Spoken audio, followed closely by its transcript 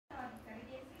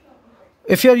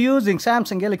If you're using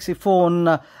Samsung Galaxy phone,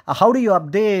 how do you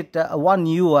update One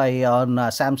UI on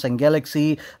Samsung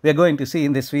Galaxy? We're going to see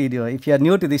in this video. If you're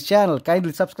new to this channel,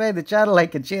 kindly subscribe the channel,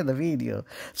 like and share the video.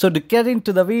 So to get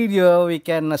into the video, we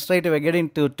can straight away get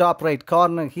into top right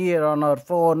corner here on our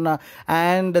phone,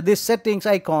 and this settings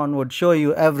icon would show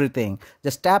you everything.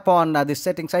 Just tap on this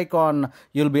settings icon,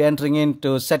 you'll be entering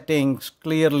into settings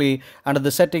clearly. Under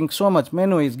the settings, so much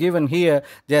menu is given here.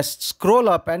 Just scroll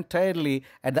up entirely.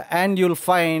 At the end, you'll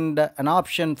find an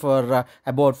option for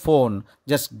about phone.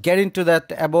 Just get into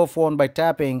that about phone by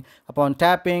tapping. Upon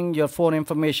tapping, your phone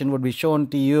information would be shown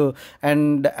to you,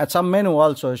 and some menu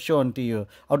also shown to you,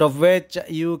 out of which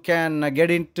you can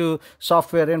get into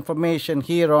software information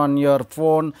here on your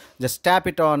phone. Just tap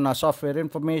it on software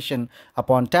information.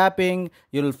 Upon tapping,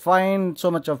 you'll find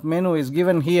so much of menu is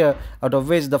given here, out of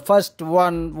which the first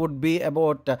one would be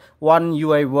about One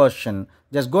UI version.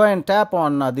 Just go and tap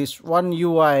on this One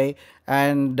UI,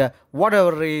 and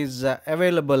whatever is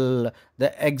available,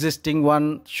 the existing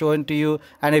one shown to you,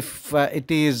 and if it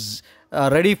is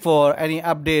ready for any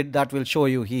update, that will show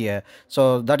you here.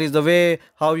 So that is the way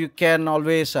how you can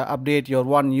always update your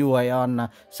One UI on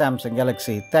Samsung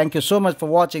Galaxy. Thank you so much for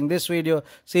watching this video.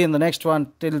 See you in the next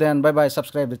one. Till then, bye bye.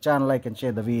 Subscribe the channel, like and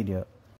share the video.